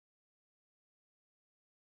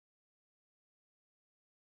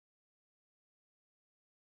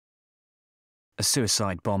A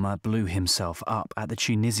suicide bomber blew himself up at the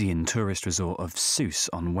Tunisian tourist resort of Sousse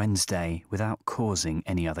on Wednesday without causing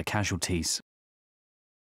any other casualties.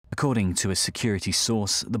 According to a security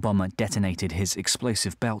source, the bomber detonated his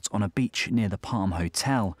explosive belt on a beach near the Palm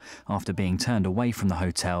Hotel after being turned away from the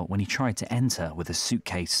hotel when he tried to enter with a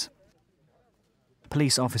suitcase.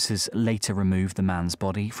 Police officers later removed the man's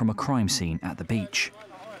body from a crime scene at the beach.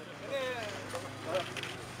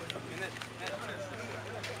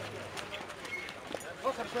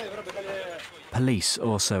 Police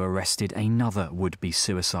also arrested another would-be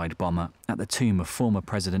suicide bomber at the tomb of former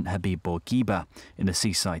President Habib Bourguiba in the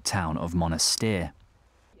seaside town of Monastir.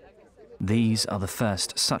 These are the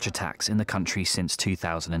first such attacks in the country since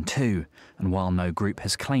 2002, and while no group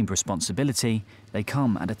has claimed responsibility, they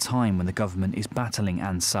come at a time when the government is battling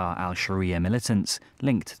Ansar al-Sharia militants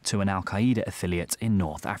linked to an al-Qaeda affiliate in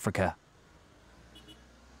North Africa.